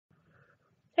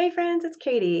Hey friends, it's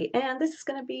Katie, and this is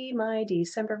going to be my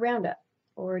December roundup,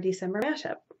 or December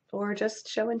mashup, or just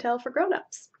show and tell for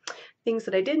grown-ups. Things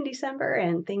that I did in December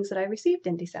and things that I received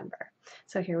in December.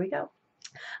 So here we go.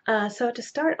 So to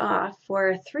start off,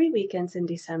 for 3 weekends in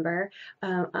December,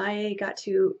 I got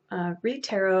to read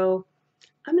tarot.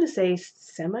 I'm going to say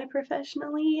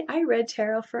semi-professionally. I read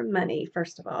tarot for money,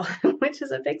 first of all, which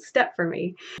is a big step for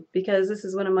me because this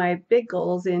is one of my big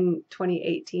goals in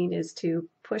 2018 is to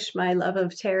push my love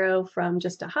of tarot from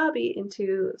just a hobby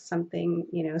into something,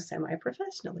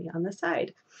 semi-professionally on the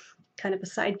side, kind of a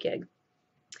side gig.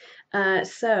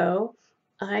 So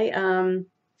I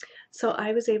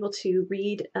I was able to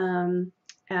read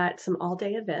at some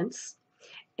all-day events.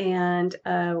 And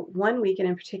one weekend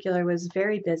in particular was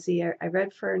very busy. I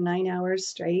read for 9 hours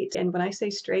straight. And when I say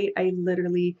straight, I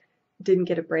literally didn't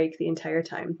get a break the entire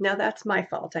time. Now that's my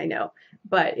fault, I know.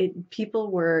 But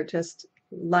people were just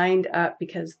lined up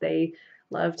because they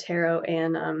love tarot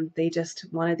and they just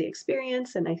wanted the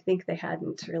experience. And I think they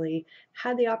hadn't really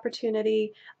had the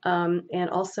opportunity. And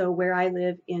also where I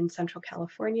live in Central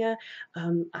California,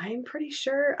 I'm pretty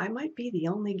sure I might be the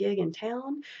only gig in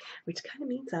town, which kind of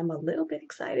means I'm a little bit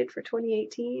excited for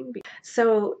 2018.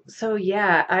 So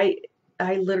yeah, I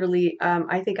literally,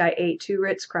 I think I ate 2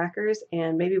 Ritz crackers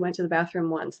and maybe went to the bathroom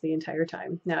once the entire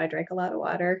time. Now I drank a lot of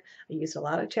water, I used a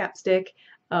lot of chapstick,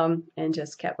 and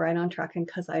just kept right on trucking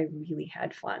because I really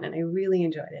had fun and I really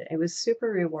enjoyed it. It was super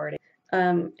rewarding.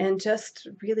 And just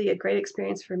really a great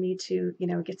experience for me to,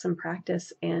 get some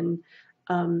practice and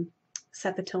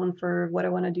set the tone for what I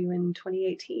want to do in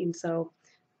 2018. So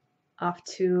off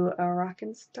to a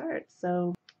rockin' start.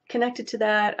 So connected to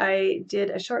that, I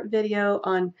did a short video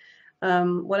on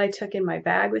what I took in my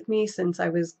bag with me since I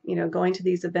was, going to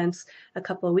these events a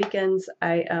couple of weekends.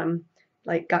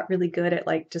 I got really good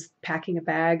at just packing a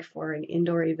bag for an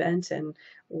indoor event and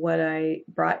what I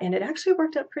brought, and it actually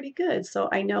worked out pretty good. So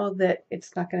I know that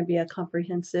it's not going to be a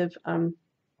comprehensive, so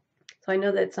I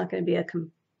know that it's not going to be a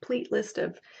complete list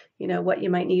of, what you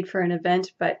might need for an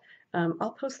event, but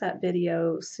I'll post that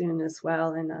video soon as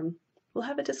well, and we'll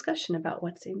have a discussion about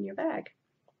what's in your bag.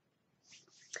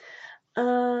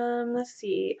 Let's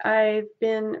see. I've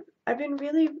been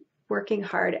really working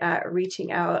hard at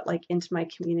reaching out into my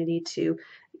community to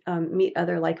meet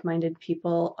other like-minded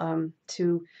people,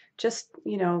 to just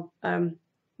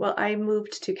well, I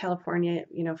moved to California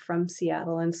from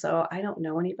Seattle, and so I don't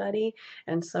know anybody,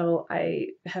 and so I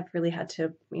have really had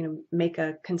to make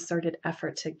a concerted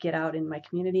effort to get out in my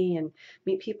community and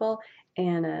meet people.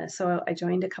 And so I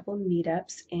joined a couple of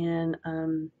meetups,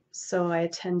 and so I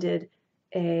attended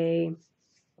a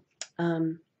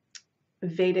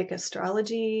Vedic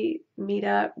astrology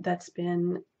meetup that's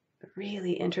been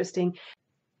really interesting,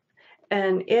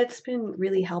 and it's been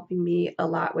really helping me a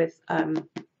lot with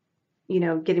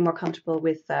getting more comfortable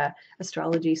with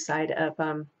astrology side of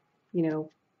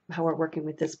how we're working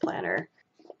with this planner.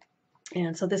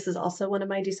 And so this is also one of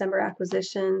my December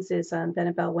acquisitions is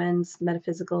Benebell Wen's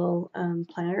metaphysical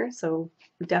planner. So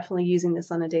definitely using this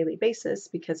on a daily basis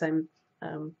because I'm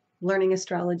learning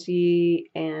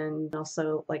astrology and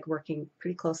also working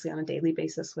pretty closely on a daily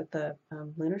basis with the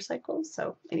lunar cycles.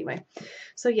 So anyway,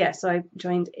 so yeah, so I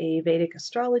joined a Vedic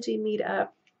astrology meetup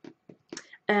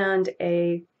and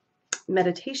a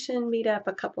meditation meetup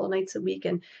a couple of nights a week.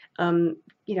 And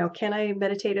can I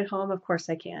meditate at home? Of course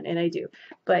I can, and I do,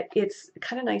 but it's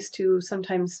kind of nice to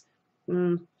sometimes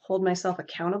hold myself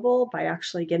accountable by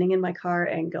actually getting in my car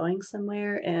and going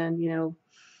somewhere and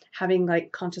having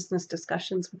consciousness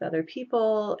discussions with other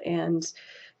people and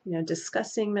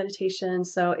discussing meditation.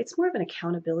 So it's more of an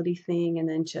accountability thing, and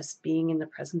then just being in the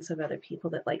presence of other people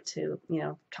that like to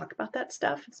talk about that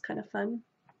stuff. It's kind of fun.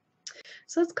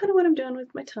 So that's kind of what I'm doing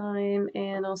with my time,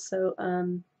 and also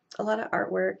a lot of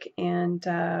artwork and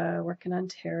working on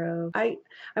tarot. I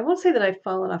won't say that I've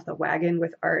fallen off the wagon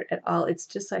with art at all. It's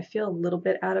just I feel a little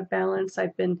bit out of balance.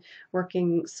 I've been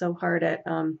working so hard at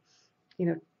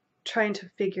trying to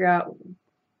figure out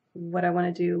what I want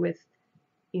to do with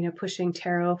pushing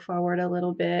tarot forward a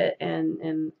little bit,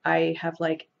 and I have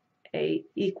a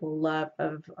equal love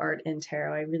of art and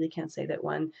tarot. I really can't say that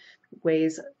one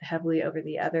weighs heavily over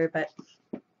the other, but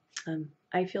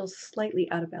I feel slightly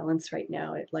out of balance right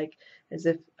now. As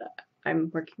if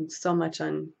I'm working so much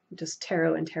on just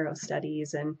tarot and tarot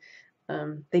studies and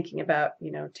thinking about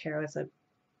tarot as a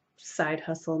side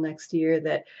hustle next year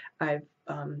that I've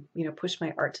pushed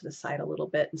my art to the side a little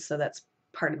bit, and so that's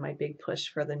part of my big push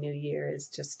for the new year is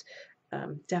just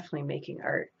definitely making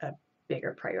art a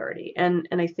bigger priority. And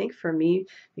I think for me,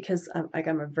 because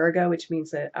I'm a Virgo, which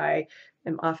means that I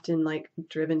am often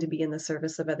driven to be in the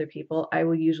service of other people, I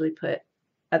will usually put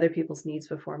other people's needs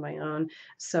before my own.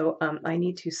 So I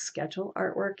need to schedule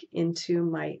artwork into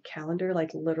my calendar,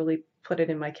 like literally put it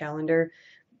in my calendar,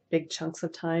 big chunks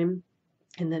of time,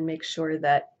 and then make sure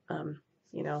that,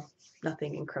 you know,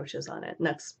 nothing encroaches on it. And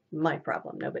that's my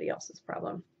problem, nobody else's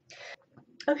problem.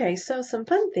 Okay, so some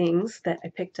fun things that I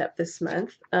picked up this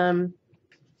month.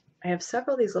 I have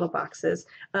several of these little boxes.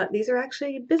 These are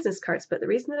actually business cards, but the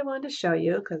reason that I wanted to show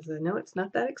you, because I know it's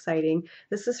not that exciting,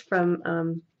 this is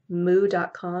from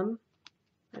moo.com.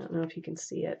 I don't know if you can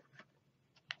see it.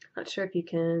 Not sure if you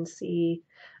can see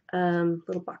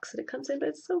little box that it comes in, but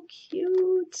it's so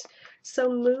cute.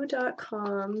 So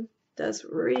moo.com does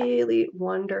really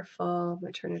wonderful, I'm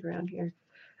going to turn it around here,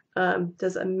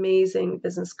 does amazing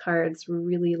business cards,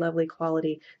 really lovely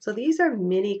quality. So these are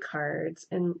mini cards,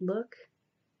 and look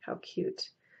how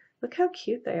cute. Look how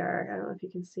cute they are. I don't know if you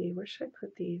can see. Where should I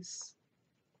put these?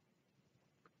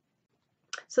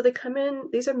 So they come in,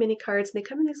 these are mini cards, and they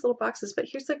come in these little boxes, but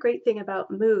here's the great thing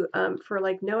about Moo. For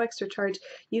like no extra charge,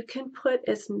 you can put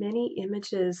as many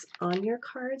images on your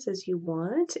cards as you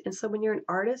want, and so when you're an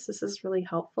artist, this is really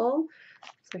helpful.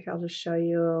 So here, I'll just show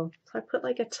you. So I put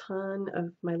like a ton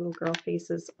of my little girl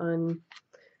faces on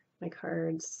my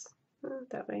cards.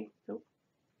 That way. Nope.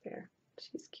 There.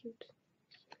 She's cute.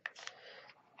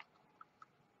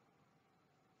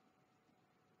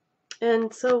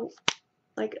 And so,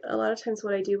 like, a lot of times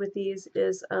what I do with these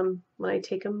is when I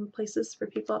take them places for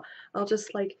people, I'll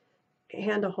just like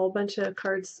hand a whole bunch of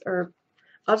cards, or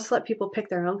I'll just let people pick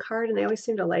their own card, and they always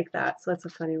seem to like that. So that's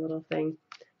a funny little thing.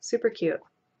 Super cute.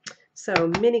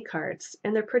 So mini cards,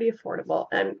 and they're pretty affordable.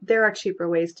 And there are cheaper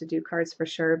ways to do cards for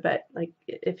sure, but like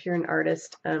if you're an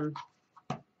artist,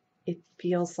 it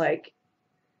feels like,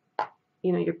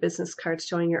 you know, your business cards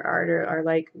showing your art are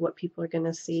like what people are going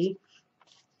to see.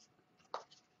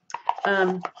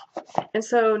 And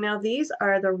so now these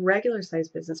are the regular size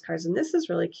business cards, and this is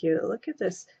really cute. Look at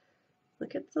this.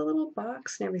 Look at the little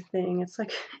box and everything. It's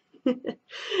like,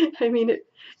 I mean,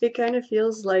 it kind of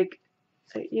feels like,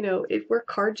 you know, if we're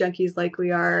card junkies like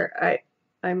we are,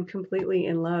 I'm completely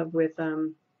in love with,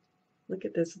 look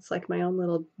at this. It's like my own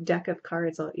little deck of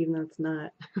cards, even though it's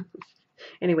not.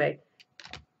 Anyway.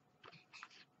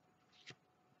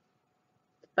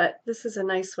 But this is a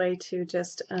nice way to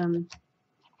just,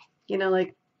 you know,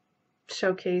 like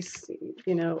showcase,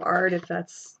 you know, art, if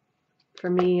that's, for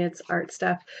me, it's art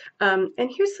stuff. And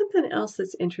here's something else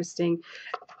that's interesting,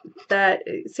 that,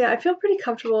 see, I feel pretty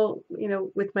comfortable, you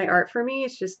know, with my art. For me,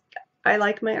 it's just, I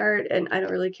like my art, and I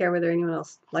don't really care whether anyone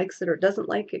else likes it or doesn't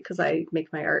like it, because I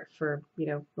make my art for, you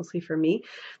know, mostly for me.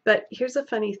 But here's a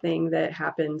funny thing that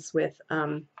happens with,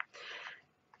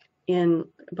 in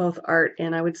both art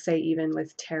and I would say even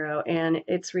with tarot, and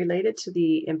it's related to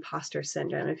the imposter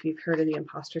syndrome. If you've heard of the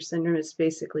imposter syndrome, it's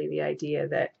basically the idea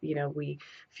that, you know, we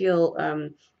feel,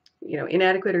 you know,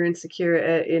 inadequate or insecure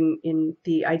in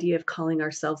the idea of calling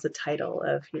ourselves a title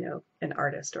of, you know, an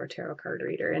artist or a tarot card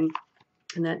reader, and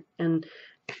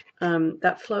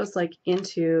that flows like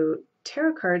into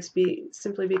tarot cards,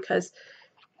 simply because,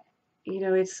 you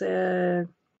know, it's a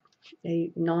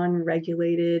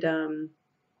non-regulated,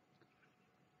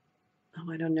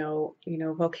 I don't know, you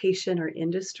know, vocation or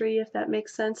industry, if that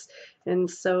makes sense. And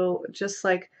so just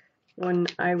like when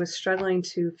I was struggling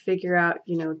to figure out,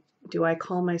 you know, do I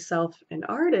call myself an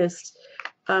artist?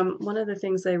 One of the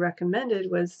things they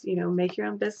recommended was, you know, make your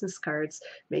own business cards,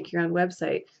 make your own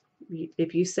website.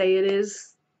 If you say it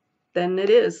is, then it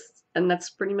is. And that's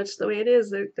pretty much the way it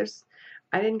is.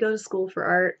 I didn't go to school for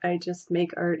art. I just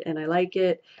make art and I like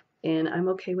it, and I'm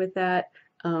okay with that.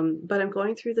 But I'm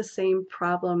going through the same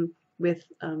problem with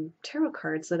tarot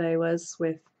cards that I was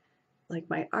with like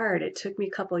my art. It took me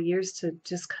a couple of years to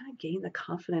just kind of gain the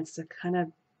confidence to kind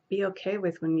of be okay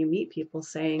with when you meet people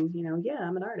saying, you know, yeah,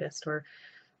 I'm an artist, or,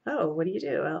 oh, what do you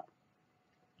do? Well,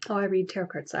 oh, I read tarot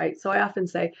cards. So I often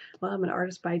say, well, I'm an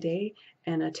artist by day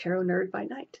and a tarot nerd by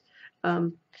night,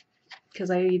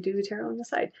 because I do tarot on the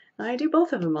side. And I do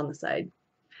both of them on the side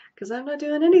because I'm not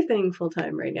doing anything full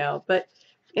time right now. But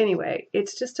anyway,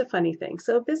 it's just a funny thing.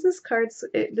 So business cards,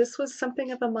 this was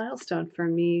something of a milestone for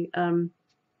me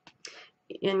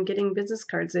in getting business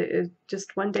cards. It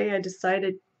just one day I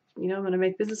decided, you know, I'm going to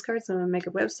make business cards, I'm going to make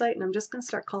a website, and I'm just going to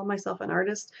start calling myself an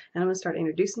artist, and I'm going to start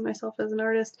introducing myself as an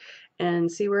artist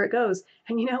and see where it goes.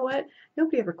 And you know what?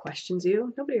 Nobody ever questions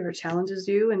you. Nobody ever challenges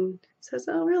you and says,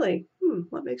 oh, really?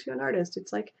 What makes you an artist?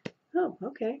 It's like, oh,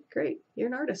 okay, great. You're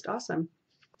an artist. Awesome.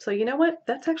 So you know what?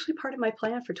 That's actually part of my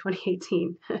plan for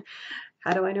 2018.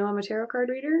 How do I know I'm a tarot card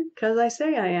reader? Because I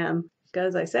say I am.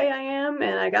 Because I say I am,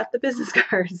 and I got the business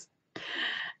cards.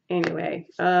 Anyway,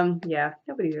 yeah,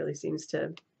 nobody really seems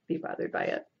to be bothered by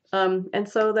it. And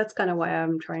so that's kind of why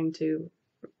I'm trying to,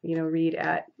 read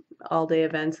at all day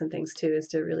events and things too, is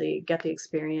to really get the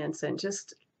experience and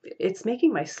just it's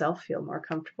making myself feel more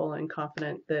comfortable and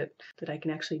confident that I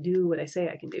can actually do what I say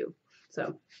I can do.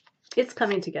 So it's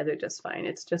coming together just fine.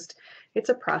 It's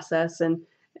a process, and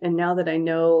now that I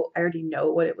already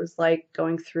know what it was like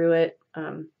going through it,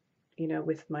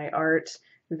 with my art,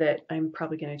 that I'm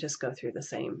probably going to just go through the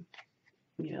same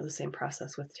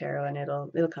process with tarot, and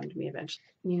it'll come to me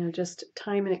eventually. Just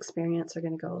time and experience are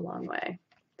going to go a long way.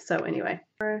 So anyway,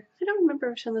 I don't remember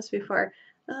if I've shown this before.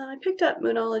 I picked up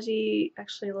Moonology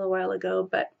actually a little while ago,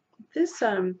 but this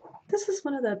is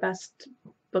one of the best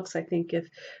books, I think, if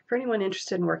for anyone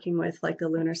interested in working with like the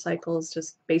lunar cycles,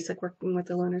 just basic working with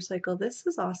the lunar cycle. This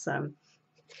is awesome,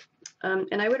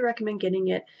 and I would recommend getting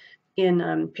it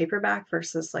in paperback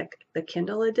versus like the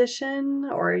Kindle edition,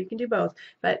 or you can do both.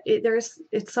 But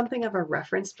it's something of a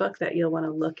reference book that you'll want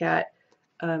to look at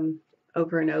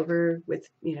over and over with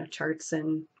charts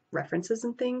and references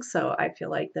and things. So I feel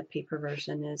like the paper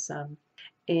version is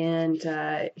and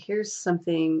here's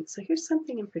something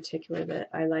in particular that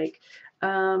I like.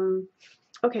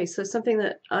 Okay, so something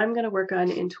that I'm going to work on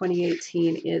in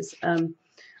 2018 is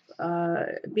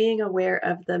being aware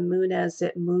of the moon as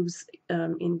it moves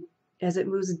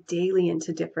daily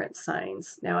into different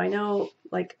signs. Now I know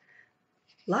like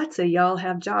lots of y'all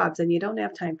have jobs and you don't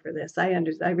have time for this. I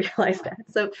realize that.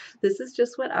 So this is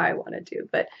just what I want to do.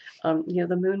 But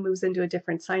the moon moves into a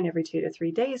different sign every 2 to 3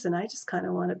 days, and I just kind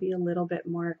of want to be a little bit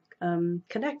more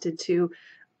connected to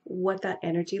what that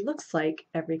energy looks like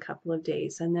every couple of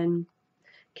days, and then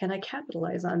can I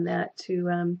capitalize on that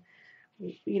to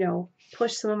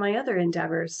push some of my other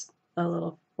endeavors a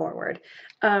little forward.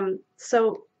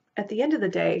 So at the end of the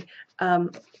day,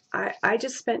 I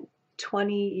just spent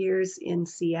 20 years in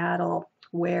Seattle,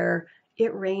 where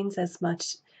it rains as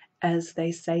much as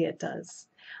they say it does.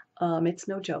 It's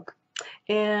no joke.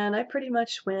 And I pretty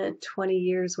much went 20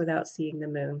 years without seeing the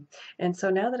moon. And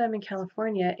so now that I'm in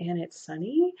California and it's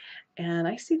sunny and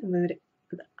I see the moon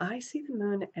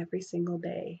every single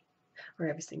day or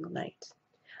every single night.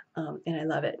 And I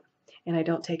love it. And I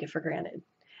don't take it for granted.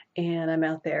 And I'm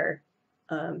out there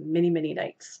many, many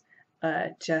nights,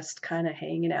 just kind of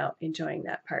hanging out, enjoying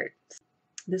that part.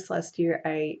 This last year,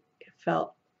 I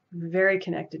felt very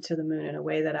connected to the moon in a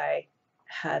way that I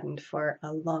hadn't for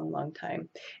a long, long time.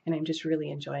 And I'm just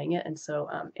really enjoying it. And so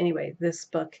anyway, this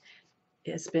book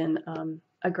has been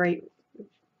a great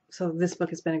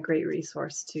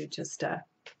resource to just to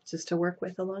work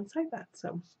with alongside that.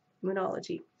 So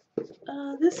Moonology.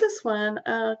 This is one.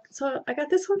 So I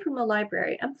got this one from the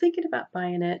library. I'm thinking about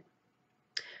buying it,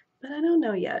 but I don't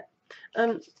know yet.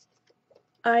 Let's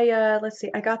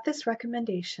see. I got this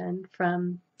recommendation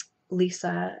from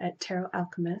Lisa at Tarot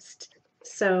Alchemist.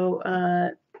 So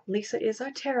Lisa is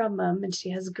our tarot mom, and she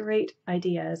has great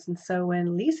ideas. And so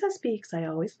when Lisa speaks, I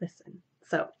always listen.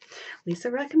 So Lisa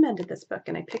recommended this book,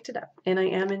 and I picked it up, and I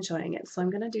am enjoying it. So I'm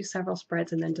going to do several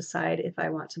spreads and then decide if I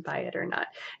want to buy it or not.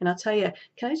 And I'll tell you,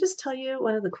 can I just tell you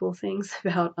one of the cool things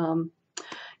about,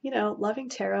 loving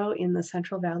tarot in the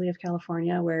Central Valley of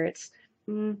California, where it's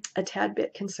a tad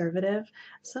bit conservative.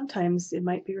 Sometimes it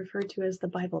might be referred to as the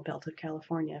Bible Belt of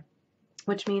California,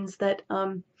 which means that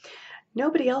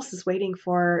nobody else is waiting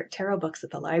for tarot books at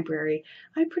the library.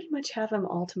 I pretty much have them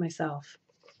all to myself.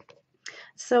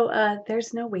 So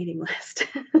there's no waiting list.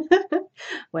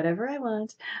 Whatever I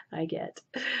want, I get.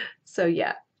 So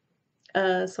yeah.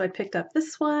 So I picked up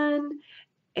this one,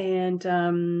 and I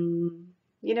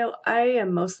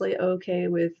am mostly okay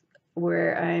with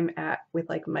where I'm at with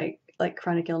like my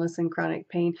chronic illness and chronic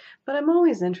pain, but I'm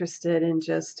always interested in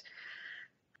just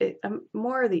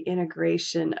more the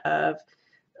integration of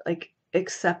like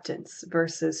acceptance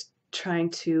versus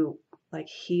trying to like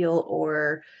heal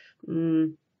or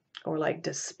like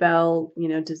dispel,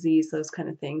 disease, those kind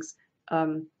of things.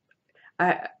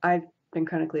 I've been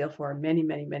chronically ill for many,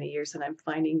 many, many years, and I'm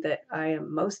finding that I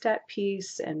am most at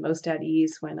peace and most at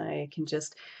ease when I can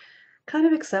just kind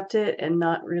of accept it and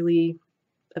not really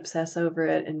obsess over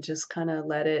it and just kind of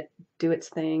let it do its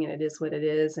thing, and it is what it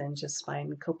is, and just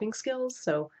find coping skills.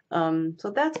 So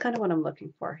so that's kind of what I'm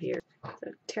looking for here.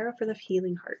 So Tarot for the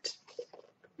Healing Heart.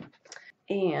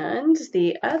 And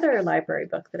the other library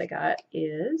book that I got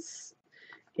is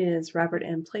Robert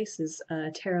M. Place's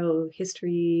Tarot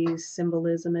History,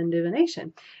 Symbolism, and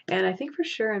Divination. And I think for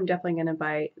sure I'm definitely going to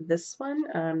buy this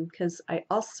one because I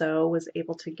also was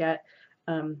able to get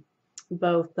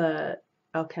both the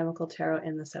Alchemical Tarot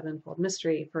and the Sevenfold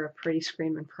Mystery for a pretty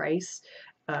screaming price.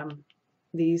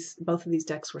 Both of these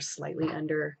decks were slightly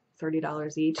under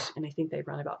 $30 each, and I think they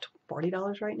run about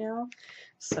 $40 right now.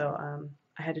 So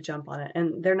I had to jump on it,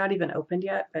 and they're not even opened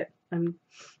yet, but I'm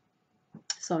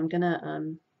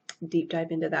gonna deep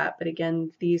dive into that. But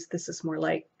again, this is more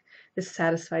like, this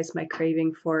satisfies my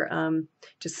craving for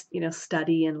just, you know,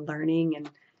 study and learning, and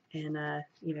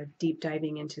you know, deep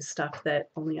diving into stuff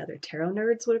that only other tarot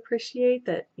nerds would appreciate,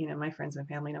 that, you know, my friends and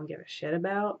family don't give a shit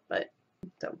about. But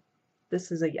so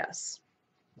this is a yes.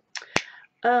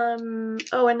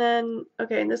 Oh, and then,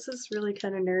 okay, and this is really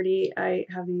kind of nerdy. I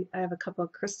have a couple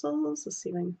of crystals. Let's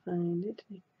see if I can find it.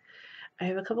 I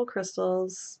have a couple of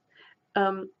crystals.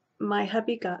 My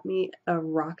hubby got me a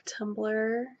rock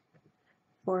tumbler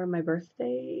for my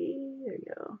birthday. There you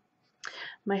go.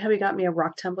 My hubby got me a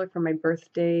rock tumbler for my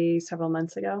birthday several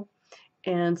months ago.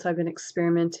 And so I've been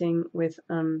experimenting with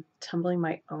tumbling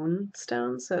my own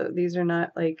stones. So these are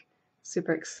not like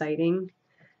super exciting.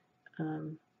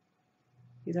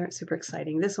 These aren't super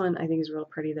exciting. This one I think is real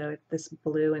pretty though. This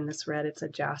blue and this red, it's a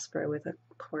jasper with a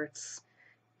quartz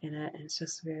in it, and it's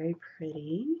just very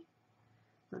pretty.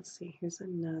 Let's see, here's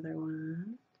another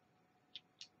one.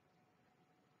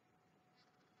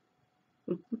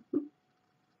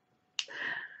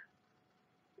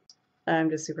 I'm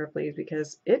just super pleased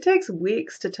because it takes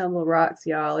weeks to tumble rocks,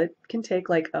 y'all. It can take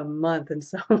like a month, and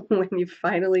so when they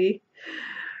finally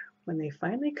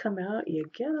come out, you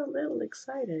get a little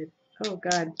excited. Oh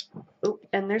God. Oh,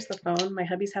 and there's the phone. My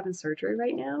hubby's having surgery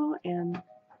right now, and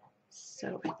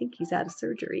so I think he's out of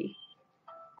surgery.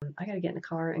 I gotta get in the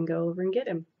car and go over and get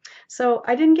him. So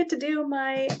I didn't get to do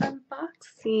my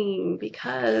unboxing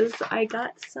because I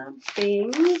got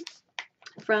something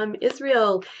from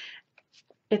Israel.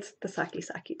 It's the Saki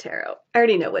Saki Tarot. I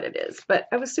already know what it is, but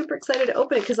I was super excited to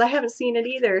open it because I haven't seen it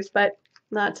either, but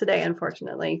not today,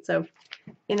 unfortunately. So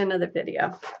in another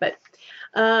video. But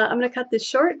I'm going to cut this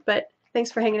short, but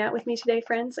thanks for hanging out with me today,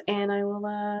 friends, and I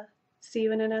will see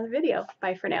you in another video.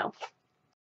 Bye for now.